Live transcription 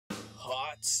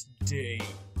hot date.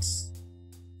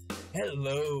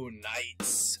 Hello,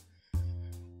 knights.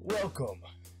 Welcome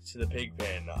to the pig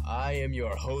pen. I am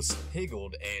your host,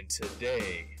 Piggled, and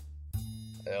today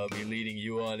I'll be leading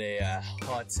you on a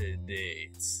hot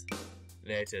date.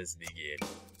 Let us begin.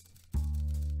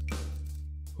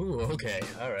 Ooh, okay,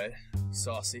 alright.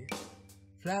 Saucy.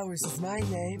 Flowers is my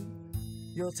name.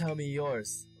 You'll tell me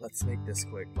yours. Let's make this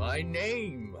quick. My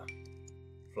name,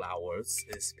 Flowers,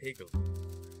 is Piggled.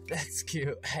 That's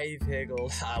cute. Hey,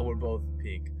 Piggled. We're both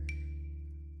pink.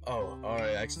 Oh,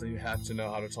 alright, actually you have to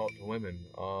know how to talk to women.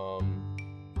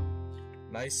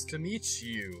 Nice to meet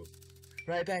you.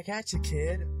 Right back at you,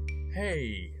 kid.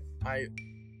 Hey,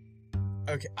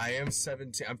 okay, I am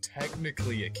 17. I'm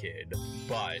technically a kid,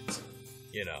 but,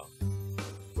 you know.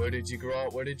 Where did you grow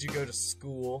up? Where did you go to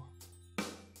school?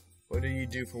 What do you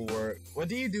do for work? What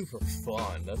do you do for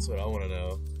fun? That's what I want to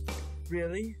know.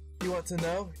 Really? You want to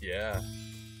know? Yeah.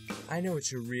 I know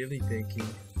what you're really thinking.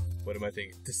 What am I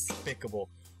thinking? Despicable.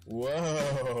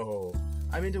 Whoa.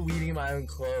 I'm into weeding my own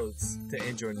clothes to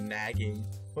end your nagging.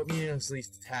 What meaningless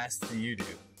tasks do you do?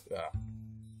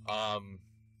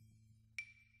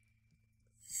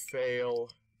 Fail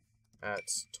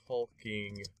at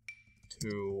talking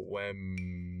to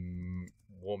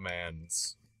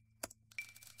womans.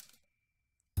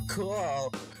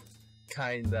 Cool.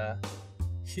 Kinda.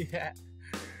 Yeah.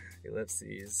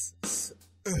 Ellipses.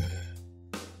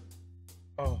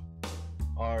 Oh.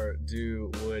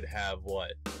 Would have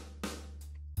what?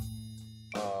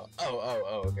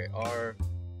 Okay. Are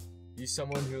you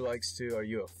someone who likes to, are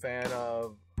you a fan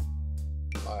of,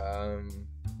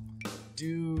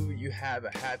 do you have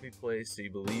a happy place do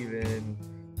you believe in?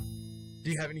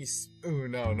 Do you have any, ooh,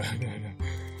 no.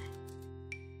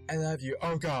 I love you,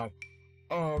 oh god.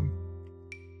 Oh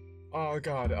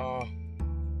god.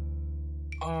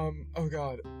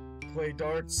 Play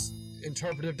darts,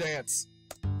 interpretive dance.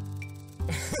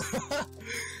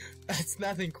 That's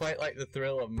nothing quite like the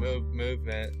thrill of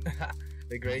movement.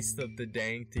 The grace of the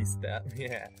dainty step.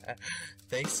 Yeah.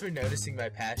 Thanks for noticing my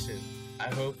passion.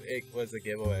 I hope it was a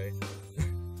giveaway.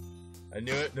 I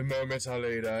knew it the moment I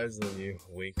laid eyes on you.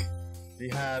 Wink. Do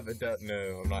you have a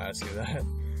no, I'm not asking that.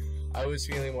 I was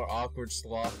feeling more awkward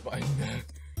sloth, but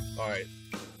alright.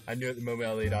 I knew it the moment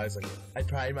I laid eyes on you. I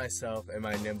pride myself in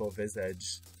my nimble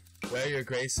visage. Wear your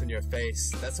grace in your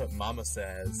face. That's what mama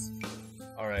says.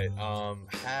 Alright,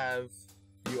 have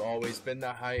you always been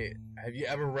the height? Have you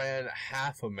ever ran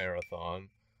half a marathon?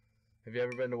 Have you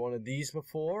ever been to one of these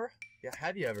before? Yeah,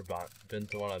 have you ever been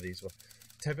to one of these before?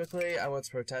 Typically, I once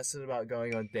protested about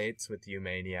going on dates with you,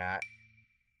 maniac.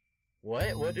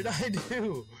 What? What did I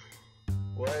do?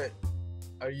 What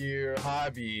are your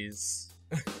hobbies?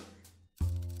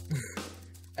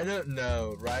 I don't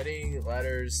know. Writing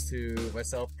letters to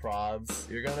myself probs.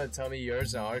 You're gonna tell me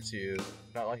yours now, aren't you?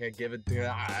 Not like I give it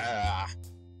to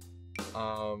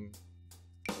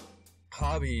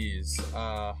hobbies.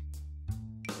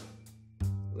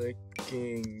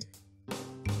 Licking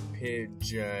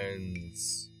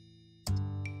pigeons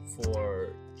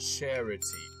for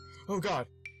charity. Oh god.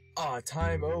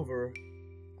 Time over.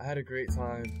 I had a great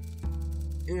time.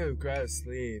 Ew, gross,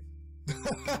 leave.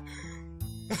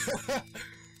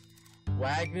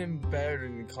 Wagman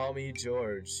Bedron, call me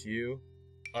George, you?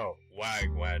 Oh,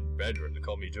 Wagman Bedron,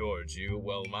 call me George, you?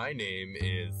 Well, my name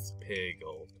is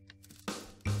Piggled.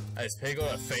 Is Piggled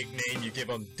a fake name you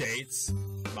give on dates?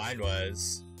 Mine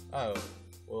was. Oh,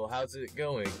 well, how's it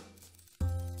going?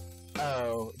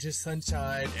 Oh, just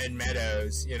sunshine and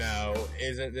meadows, you know.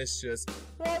 Isn't this just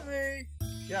lovely?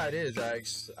 Yeah, it is. I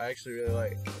actually really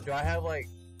like. Do I have, like,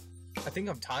 I think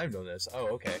I'm timed on this. Oh,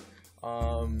 okay.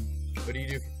 What do you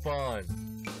do for fun?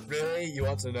 Really? You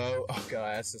want to know? Oh god,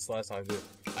 I asked this last time too.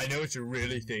 I know what you're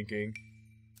really thinking.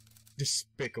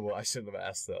 Despicable. I shouldn't have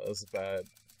asked that. That was bad.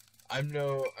 I'm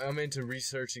into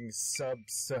researching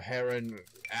sub-Saharan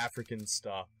African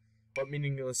stuff. What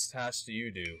meaningless tasks do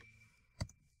you do?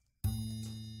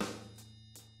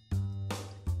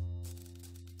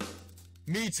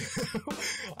 Me too!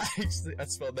 I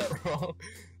spelled that wrong.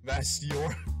 That's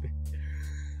your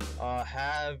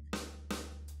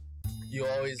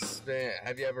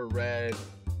have you ever read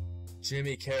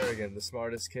Jimmy Kerrigan, The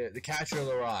Smartest Kid? The Catcher in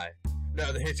the Rye.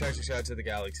 No, The Hitchhiker's Guide to the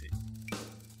Galaxy.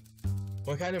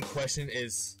 What kind of question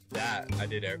is that? I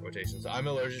did air quotations. I'm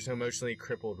allergic to emotionally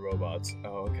crippled robots.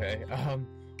 Oh, okay.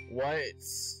 What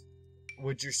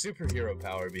would your superhero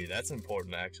power be? That's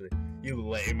important, actually. You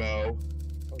lame-o.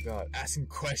 Oh god, asking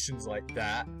questions like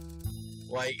that.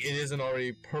 Like, it isn't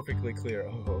already perfectly clear.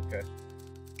 Oh, okay.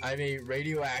 I'm a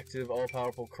radioactive,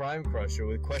 all-powerful crime crusher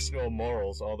with questionable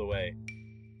morals all the way.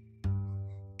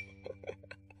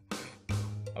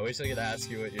 I wish I could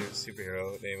ask you what your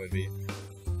superhero name would be.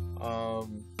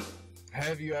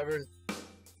 Have you ever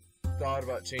thought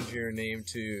about changing your name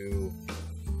to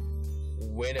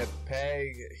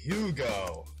Winnipeg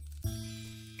Hugo?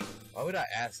 Why would I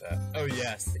ask that? Oh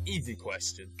yes, easy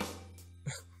question.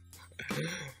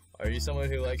 Are you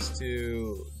someone who likes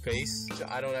to bass?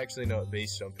 I don't actually know what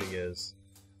bass jumping is.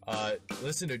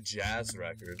 Listen to jazz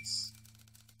records.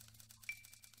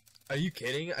 Are you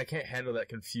kidding? I can't handle that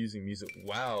confusing music.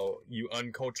 Wow, you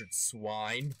uncultured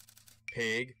swine.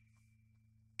 Pig.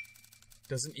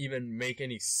 Doesn't even make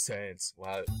any sense.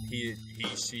 Wow,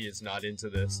 she is not into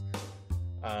this.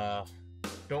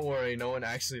 Don't worry, no one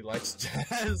actually likes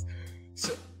jazz.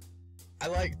 So, I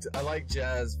like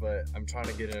jazz, but I'm trying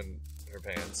to get in her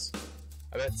pants.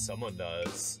 I bet someone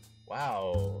does.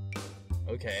 Wow.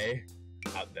 Okay.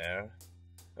 Out there.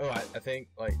 Oh, I think,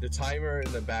 like, the timer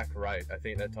in the back right, I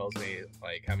think that tells me,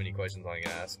 like, how many questions I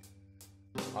can ask.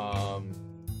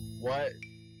 What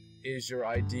is your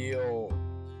ideal,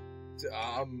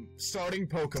 starting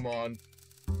Pokemon?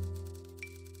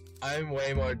 I'm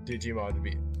way more Digimon to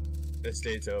be. This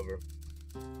date's over.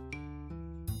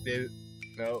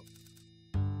 No.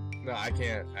 No, I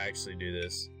can't actually do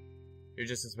this. You're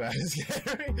just as bad as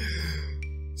Gary.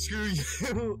 Screw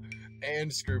you.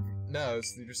 And screw... No,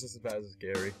 you're just as bad as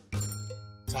Gary.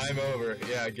 Time over.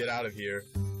 Yeah, get out of here.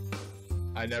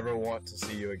 I never want to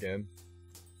see you again.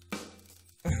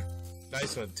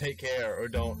 Nice one. Take care, or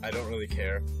don't. I don't really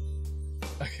care.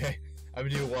 Okay, I'm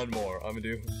gonna do one more. I'm gonna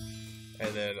do...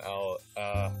 And then I'll,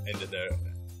 end it there.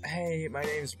 Hey, my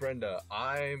name's Brenda.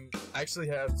 I actually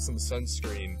have some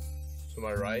sunscreen to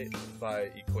my right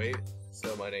by Equate.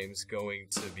 So my name's going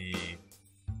to be...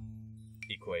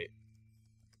 Equate.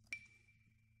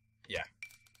 Yeah.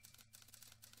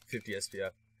 50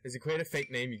 SPF. Is Equate a fake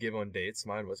name you give on dates?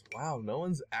 Mine was, wow, no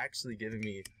one's actually giving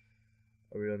me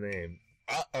a real name.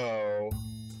 Uh-oh.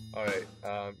 Alright,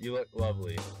 you look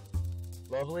lovely.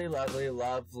 Lovely, lovely,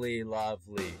 lovely,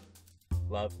 lovely.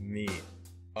 Love me.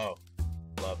 Oh,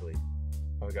 lovely.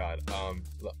 Oh god,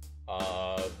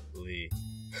 lovely.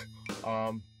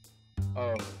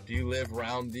 Oh, do you live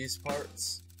around these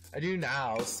parts? I do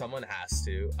now, someone has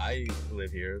to. I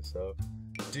live here, so.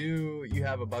 Do you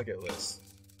have a bucket list?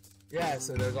 Yeah,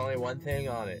 so there's only one thing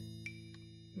on it.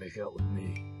 Make out with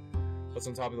me. What's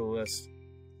on top of the list?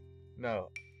 No.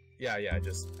 Yeah,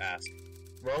 just ask.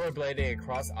 Rollerblading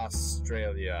across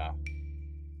Australia.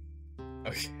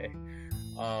 Okay.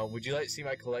 Would you like to see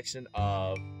my collection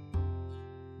of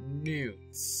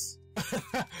newts?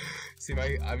 See,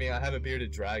 I mean, I have a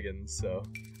bearded dragon, so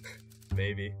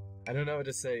maybe. I don't know what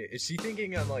to say. Is she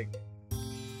thinking I'm like...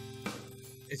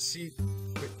 Is she...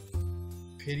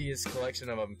 Piteous collection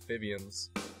of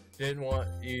amphibians. Didn't want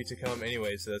you to come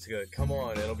anyway, so that's good. Come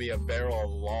on, it'll be a barrel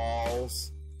of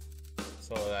lols.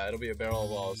 So it'll be a barrel of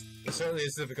lols. It certainly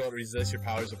is difficult to resist your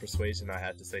powers of persuasion, I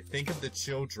have to say. Think of the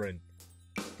children.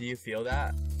 Do you feel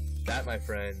that? That, my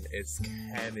friend, is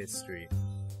chemistry.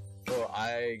 Oh,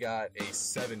 I got a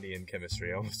 70 in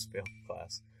chemistry. I almost failed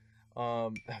class.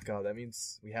 Oh god, that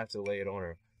means we have to lay it on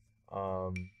her.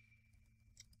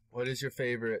 What is your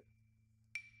favorite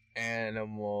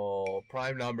animal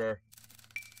prime number?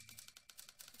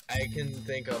 I can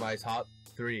think of my top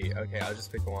 3. Okay, I'll just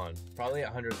pick one. Probably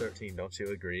 113, don't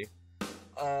you agree?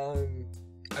 I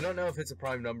don't know if it's a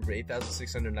prime number, but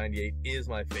 8,698 is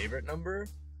my favorite number.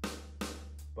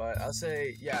 But I'll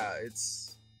say, yeah,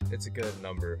 it's a good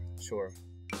number, sure.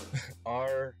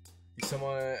 Are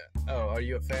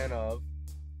you a fan of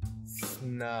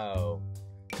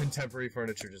contemporary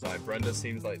furniture design? Brenda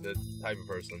seems like the type of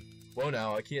person. Whoa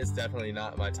now, IKEA is definitely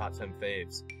not my top 10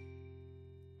 faves.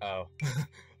 Oh.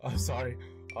 Oh, sorry.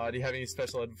 Do you have any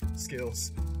special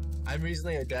skills? I'm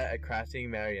reasonably adept at crafting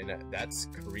marionette. That's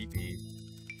creepy.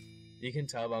 You can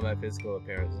tell by my physical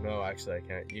appearance. No, actually I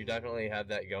can't. You definitely have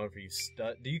that going for you,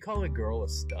 stud. Do you call a girl a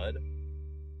stud?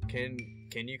 Can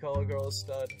you call a girl a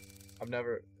stud? I've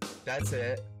never... That's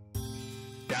it.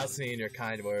 Douse me in your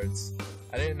kind words.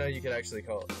 I didn't know you could actually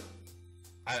call it...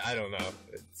 I don't know.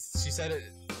 She said it...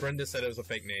 Brenda said it was a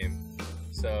fake name.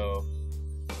 So...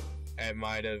 It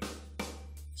might have...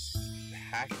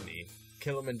 Hackney.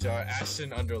 Kilimanjaro.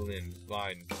 Ashton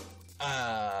Underline.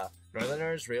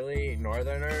 Northerners? Really?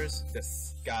 Northerners?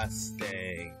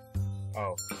 Disgusting.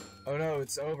 Oh. Oh no,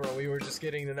 it's over. We were just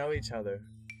getting to know each other.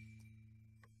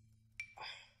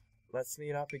 Let's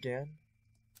meet up again.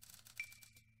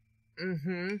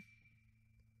 Mm-hmm.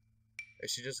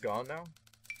 Is she just gone now?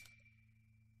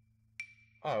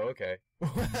 Oh, okay.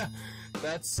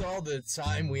 That's all the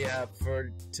time we have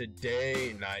for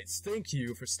today, Knights. Thank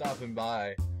you for stopping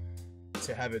by.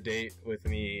 to have a date with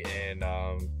me and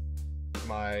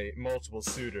my multiple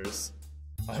suitors.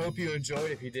 I hope you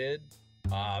enjoyed. If you did,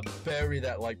 bury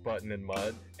that like button in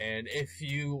mud, and if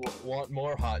you want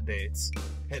more hot dates,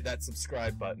 hit that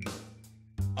subscribe button.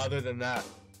 Other than that,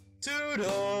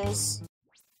 toodles!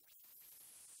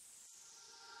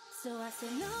 So I said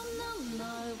no,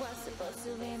 it was supposed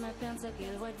to be my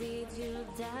pentakill. Why did you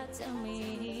that to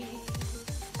me?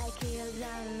 I killed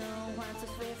I know 1, 2,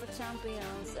 3 for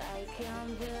champions. I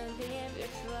can't believe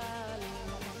you're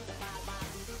trolling.